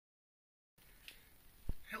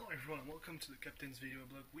everyone, welcome to the Captain's video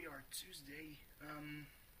blog. We are Tuesday,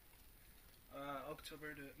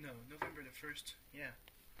 November the 1st,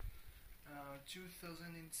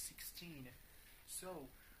 2016. So,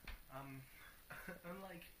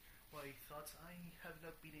 unlike what I thought, I have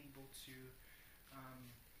not been able to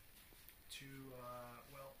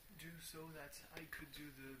do so that I could do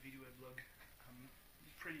the video blog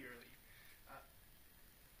pretty early.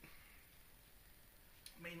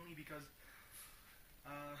 Mainly because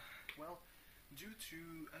due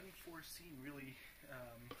to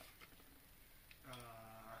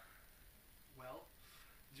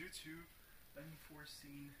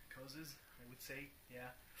unforeseen causes, I would say,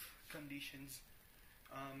 conditions,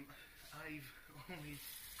 I've only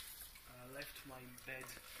left my bed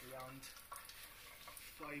around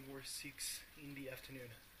 5 or 6 in the afternoon.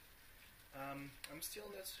 I'm still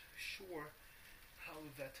not sure how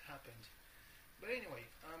that happened. But anyway,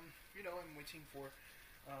 I'm waiting for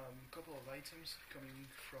a couple of items coming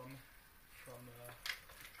from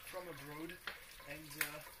abroad, and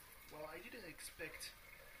I didn't expect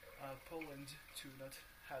Poland to not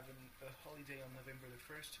have a holiday on November the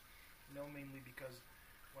 1st. Mainly because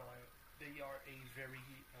they are a very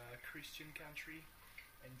Christian country,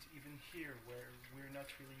 and even here where we're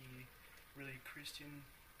not really Christian,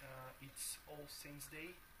 it's All Saints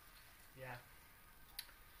Day.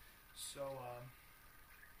 So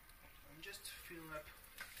I'm just filling up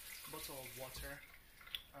a bottle of water.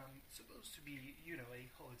 It's supposed to be, a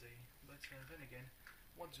holiday, but then again,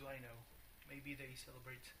 what do I know? Maybe they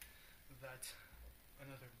celebrate that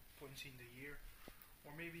another point in the year,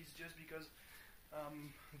 or maybe it's just because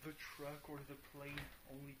the truck or the plane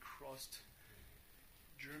only crossed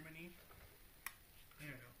Germany. I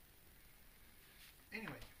don't know.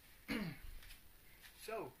 Anyway,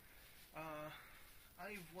 so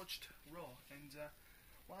I've watched Raw, and it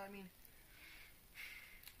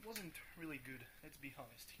wasn't really good. Let's be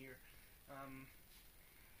honest here.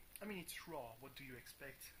 It's Raw. What do you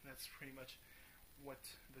expect? That's pretty much what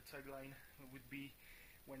the tagline would be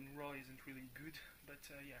when Raw isn't really good. But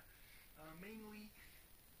mainly,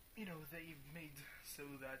 they've made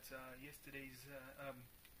so that yesterday's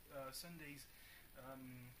Sunday's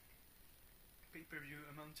pay-per-view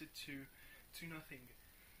amounted to nothing.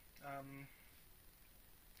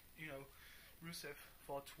 Rusev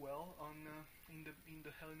fought well in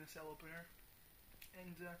the Hell in a Cell opener,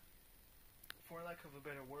 and for lack of a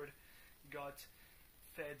better word, got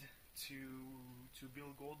fed to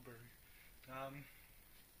Bill Goldberg.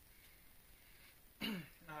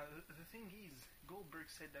 The thing is, Goldberg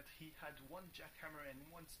said that he had one jackhammer and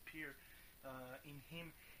one spear in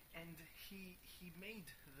him, and he did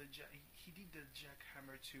the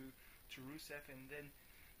jackhammer to Rusev, and then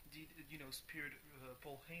speared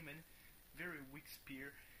Paul Heyman. Very weak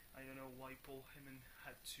spear. I don't know why Paul Heyman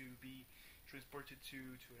had to be transported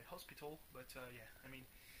to a hospital, but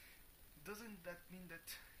doesn't that mean that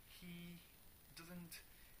he doesn't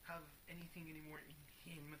have anything anymore in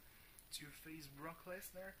him to face Brock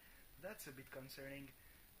Lesnar? That's a bit concerning,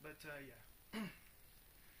 but the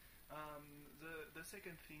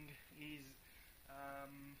second thing is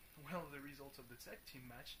the result of the tag team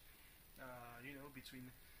match,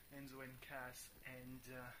 between Enzo and Cass and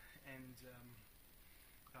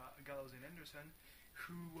Gallows and Anderson,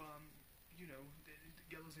 who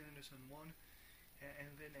Gallows and Anderson won,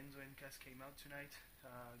 and then Enzo and Cass came out tonight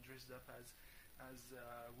dressed up as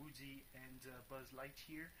Woody and Buzz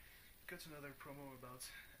Lightyear. Got another promo about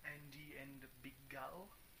Andy and Big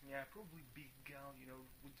Gal. Probably Big Gal,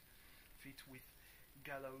 would fit with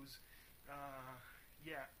Gallows.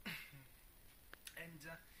 And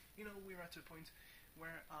we're at a point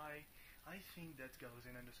where I think that Gallows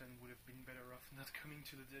and Anderson would have been better off not coming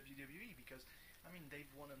to the WWE, because they've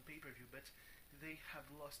won on pay-per-view, but they have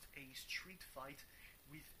lost a street fight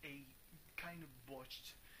with a kind of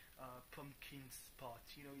botched pumpkin spot.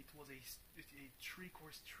 It was a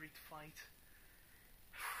three-course street fight.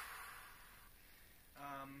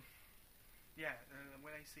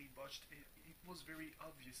 When I say botched, it was very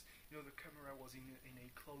obvious. The camera was in a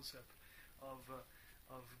close-up of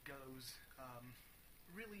Gallows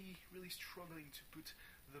really struggling to put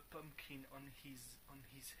the pumpkin on his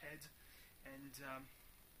head, and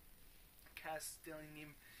Cass telling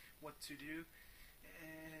him what to do.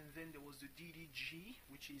 And then there was the DDG,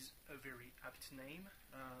 which is a very apt name,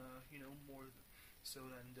 more so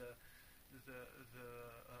than the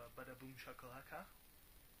Bada Boom Shakalaka.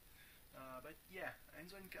 But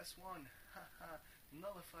Enzo and Cass won,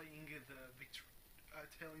 nullifying the victory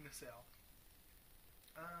at Hell in a Cell.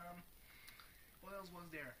 What else was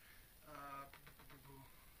there?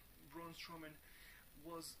 Braun Strowman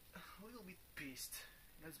was a little bit pissed,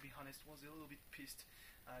 let's be honest, was a little bit pissed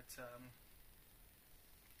at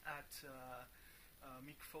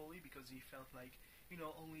Mick Foley, because he felt like,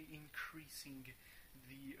 only increasing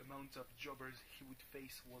the amount of jobbers he would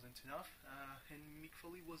face wasn't enough, and Mick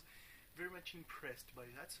Foley was very much impressed by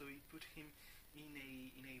that, so he put him in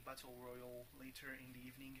a battle royal later in the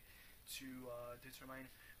evening to determine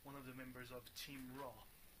one of the members of Team Raw.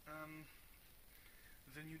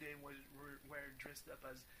 The New Day were dressed up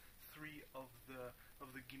as three of the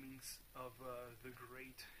gimmicks of the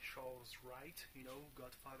great Charles Wright,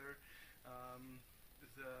 Godfather.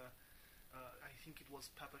 I think it was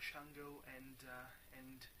Papa Shango and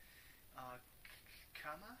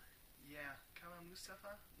Kama. Yeah, Kama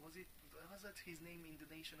Mustafa. Was that his name in the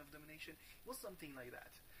Nation of Domination? It was something like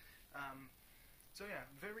that. So yeah,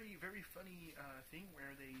 very very funny thing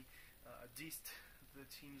where they dissed the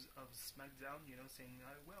teams of Smackdown, saying,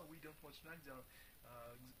 well, we don't watch Smackdown,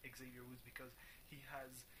 Xavier Woods, because he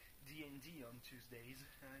has D&D on Tuesdays,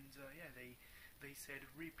 and yeah, they said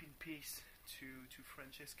rip in peace to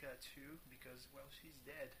Francesca too, because, well, she's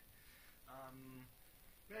dead.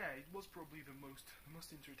 Yeah, it was probably the most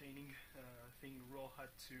entertaining thing Raw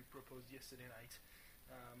had to propose yesterday night.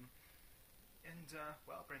 And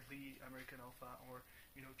well, apparently American Alpha are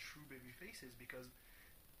true baby faces, because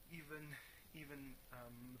even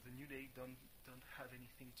the New Day don't have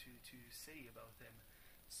anything to say about them.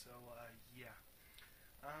 So yeah.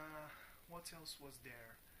 What else was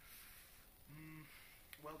there?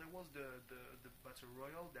 Well, there was the Battle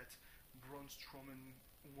Royal that Braun Strowman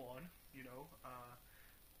won.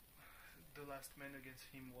 The last man against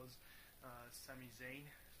him was Sami Zayn.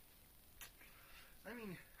 I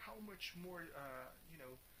mean, how much more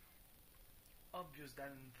obvious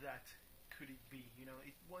than that could it be?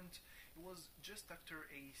 It was just after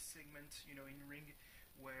a segment, in ring,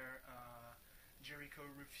 where Jericho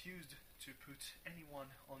refused to put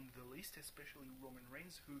anyone on the list, especially Roman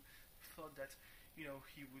Reigns, who thought that he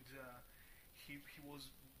would he was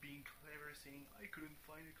being clever, saying, I couldn't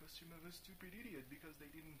find a costume of a stupid idiot because they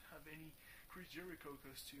didn't have any Chris Jericho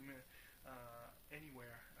costume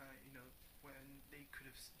anywhere. When he could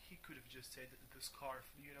have just said the scarf.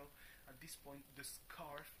 At this point, the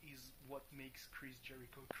scarf is what makes Chris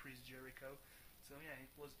Jericho Chris Jericho. So yeah, it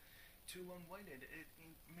was too long-winded. It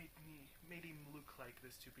made him look like the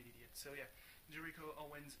stupid idiot. So yeah, Jericho,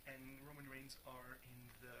 Owens, and Roman Reigns are in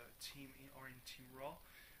Team Raw,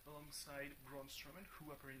 alongside Braun Strowman, who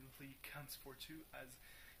apparently counts for two, as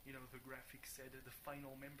the graphic said, the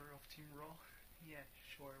final member of Team Raw. Yeah,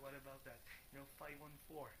 sure. What about that?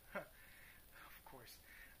 514. Of course.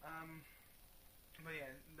 But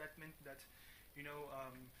yeah, that meant that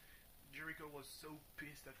Jericho was so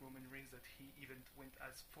pissed at Roman Reigns that he even went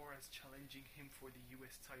as far as challenging him for the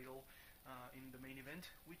US title in the main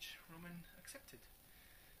event, which Roman accepted.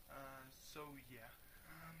 So yeah,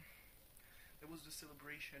 there was the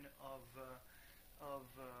celebration of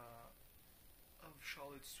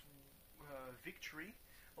Charlotte's victory.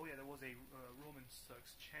 Oh yeah, there was a Roman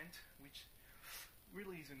sucks chant, which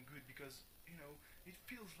really isn't good, because it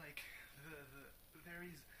feels like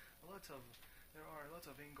there are a lot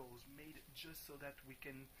of angles made just so that we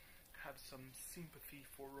can have some sympathy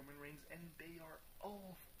for Roman Reigns, and they are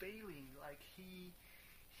all failing. Like he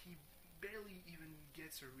barely even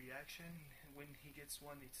gets a reaction. When he gets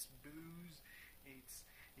one, it's boos. It's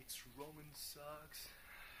Roman sucks.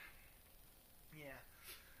 Yeah.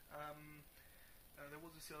 There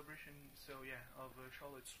was a celebration, so yeah, of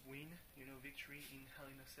Charlotte's win, victory in Hell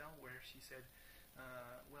in a Cell, where she said,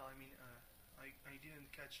 well, I mean, I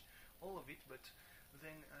didn't catch all of it, but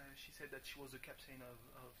then she said that she was the captain of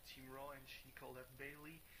Team Raw, and she called up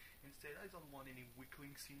Bayley and said, I don't want any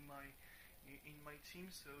weaklings in my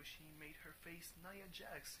team, so she made her face Nia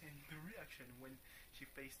Jax, and the reaction when she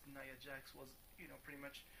faced Nia Jax was, pretty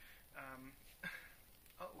much,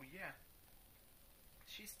 oh yeah,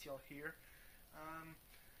 she's still here.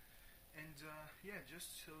 And yeah,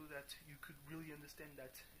 just so that you could really understand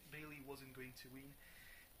that Bayley wasn't going to win,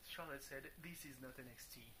 Charlotte said, this is not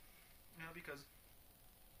NXT. Because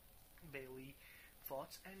Bayley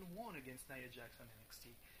fought and won against Nia Jax on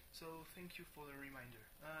NXT. So thank you for the reminder.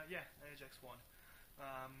 Yeah, Nia Jax won.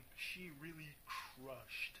 She really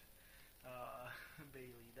crushed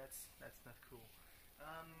Bayley. That's not cool.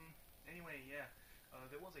 Anyway, yeah.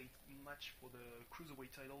 There was a match for the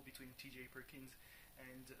Cruiserweight title between TJ Perkins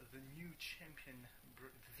and the new champion,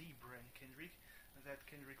 Brian Kendrick. That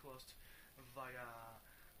Kendrick lost via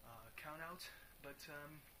countout, but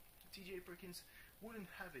TJ Perkins wouldn't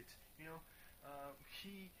have it.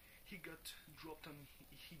 He got dropped on.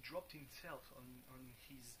 He dropped himself on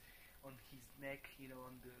his neck.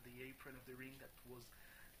 On the apron of the ring. That was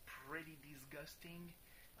pretty disgusting.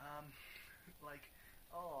 Like,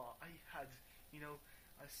 oh, I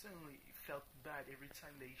suddenly felt bad every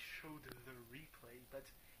time they showed the replay. But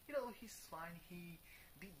he's fine. He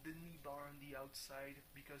did the knee bar on the outside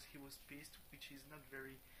because he was pissed, which is not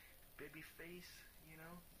very babyface.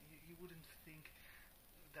 You wouldn't think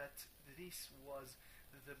that this was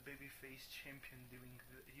the babyface champion doing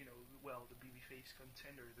the babyface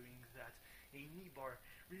contender doing that. A knee bar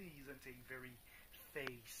really isn't a very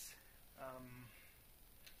face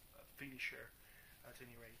finisher at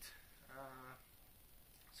any rate.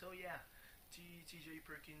 So yeah, TJ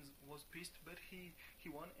Perkins was pissed, but he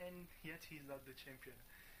won, and yet he's not the champion.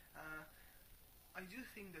 I do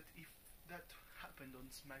think that if that happened on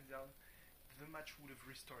Smackdown, the match would have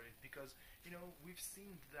restarted, because we've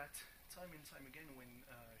seen that time and time again when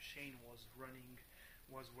Shane was running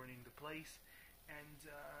the place, and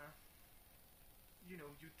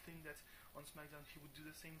you'd think that on Smackdown he would do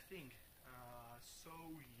the same thing.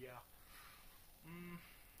 So yeah.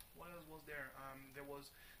 What else was there? There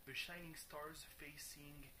was the Shining Stars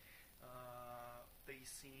facing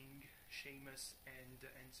Sheamus and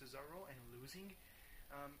Cesaro, and losing.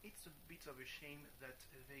 It's a bit of a shame that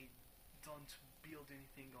they don't build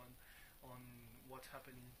anything on what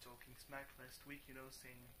happened in Talking Smack last week.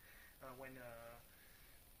 Saying when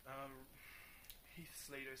Heath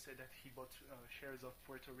Slater said that he bought shares of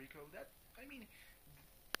Puerto Rico.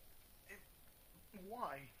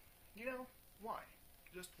 Why? Why?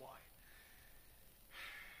 Just why?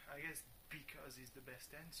 I guess because is the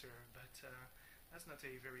best answer, but that's not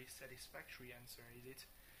a very satisfactory answer, is it?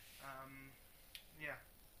 Yeah.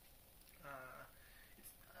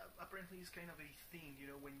 Apparently it's kind of a thing,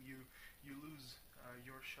 when you lose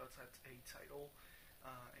your shots at a title,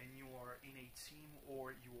 and you are in a team,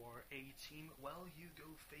 or you are a team, well, you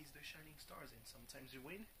go face the Shining Stars, and sometimes you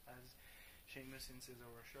win, as Sheamus and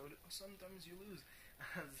Cesaro showed, or sometimes you lose,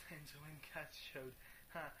 as Enzo and Cass showed.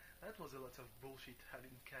 That was a lot of bullshit,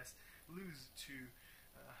 having Enzo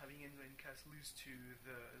and Cass lose to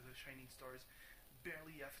the Shining Stars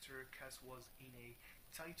barely after Cass was in a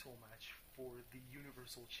title match for the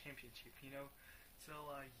Universal Championship,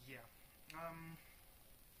 So, yeah.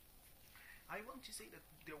 I want to say that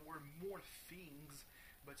there were more things,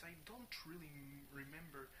 but I don't really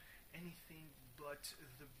remember anything but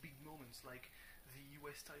the big moments, like the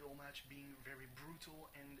US title match being very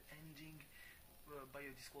brutal and ending by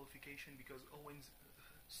a disqualification because Owens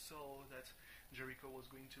saw that Jericho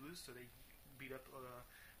was going to lose, so they beat up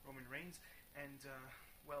Roman Reigns, and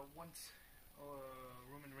once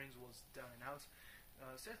Roman Reigns was down and out,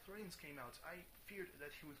 Seth Rollins came out. I feared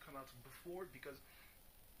that he would come out before, because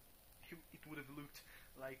it would have looked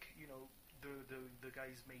like the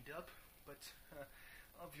guys made up, but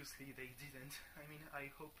obviously they didn't.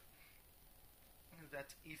 I hope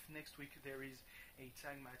that if next week there is a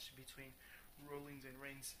tag match between Rollins and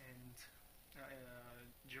Reigns and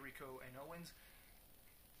Jericho and Owens,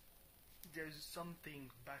 there's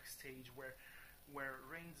something backstage where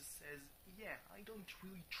Reigns says, yeah, I don't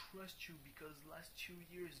really trust you because last 2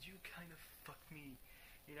 years you kind of fucked me,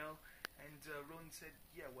 and Rollins said,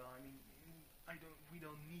 yeah, well, we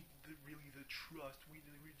don't need really the trust, we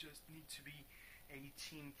just need to be a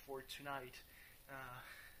team for tonight,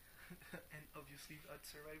 and obviously at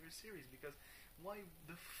Survivor Series, because why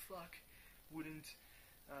the fuck wouldn't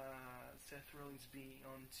Seth Rollins be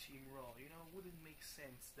on Team Raw? Wouldn't make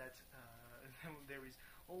sense that there is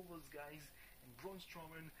all those guys and Braun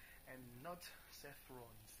Strowman and not Seth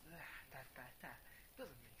Rollins. That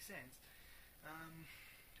doesn't make sense.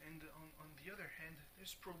 And on the other hand,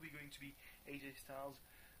 there's probably going to be AJ Styles,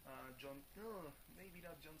 maybe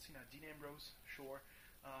not John Cena, Dean Ambrose, sure.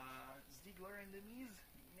 Ziggler and The Miz,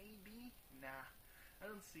 maybe? Nah, I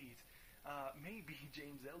don't see it. Maybe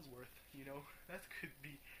James Ellsworth, that could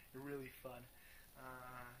be really fun.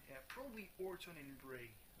 Yeah, probably Orton and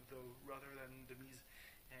Bray, though, rather than The Miz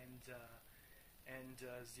and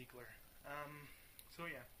Ziggler. So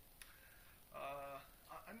yeah,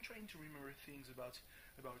 I'm trying to remember things about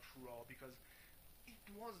Raw, because it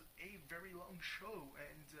was a very long show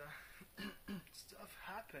and stuff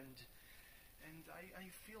happened, and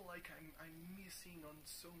I feel like I'm missing on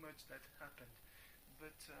so much that happened.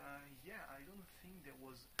 But yeah, I don't think there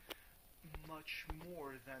was much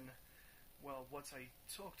more than what I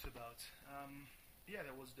talked about. Yeah,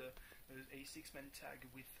 there was a 6-man tag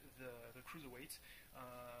with the Cruiserweight.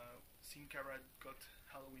 Sin Cara got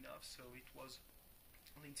Halloween off, so it was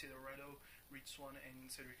Lindsay Dorado, Rich Swann,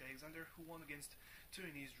 and Cedric Alexander, who won against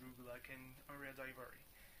Tony Drew Gulak and Aria Daivari.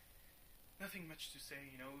 Nothing much to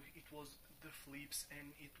say, it was the flips,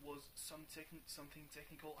 and it was something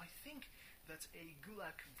technical. I think that a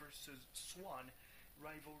Gulak versus Swan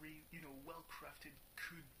rivalry, well crafted,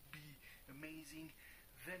 could be amazing.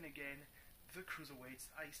 Then again, the Cruiserweights,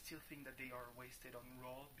 I still think that they are wasted on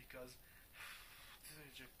Raw because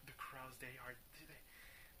the crowds,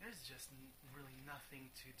 there's just really nothing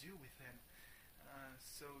to do with them.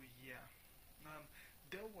 So yeah,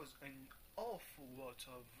 there was an awful lot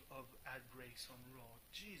of ad breaks on Raw.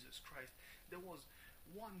 Jesus Christ, there was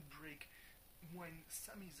one break when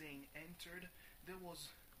Sami Zayn entered. There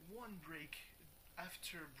was one break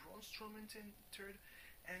after Braun Strowman entered,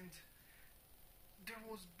 and there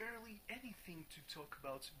was barely anything to talk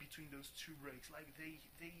about between those two breaks. Like they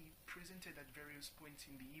presented at various points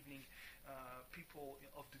in the evening people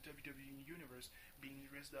of the WWE universe being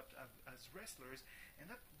dressed up as wrestlers,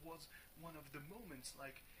 and that was one of the moments.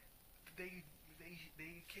 Like they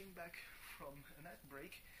came back from an ad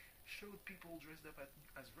break, showed people dressed up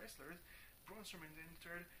as wrestlers. Braun Strowman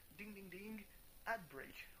entered. Ding ding ding. Ad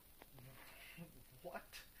break.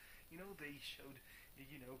 What? They showed the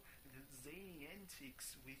zany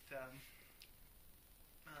antics with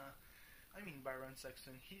Byron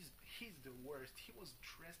Saxton. He's the worst. He was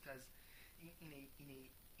dressed as in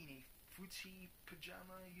a footy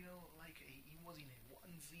pajama, like he was in a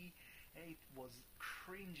onesie, and it was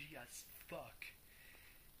cringy as fuck.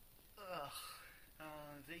 Ugh.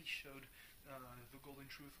 They showed the Golden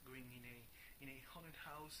Truth going in a haunted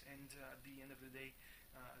house, and at the end of the day,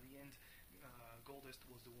 Goldust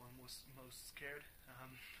was the one most scared.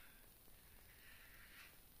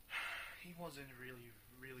 He wasn't really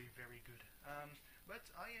very good. But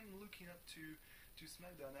I am looking up to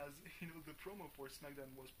Smackdown, as the promo for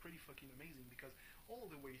Smackdown was pretty fucking amazing, because all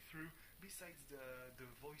the way through, besides the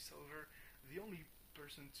voiceover, the only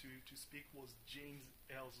person to speak was James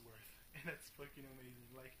Ellsworth, and that's fucking amazing.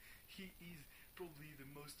 Like, he is probably the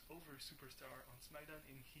most over superstar on SmackDown,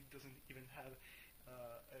 and he doesn't even have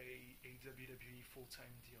a WWE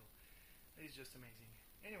full-time deal. It's just amazing.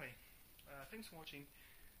 Anyway, thanks for watching.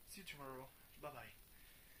 See you tomorrow. Bye bye.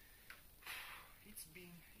 It's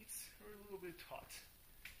a little bit hot.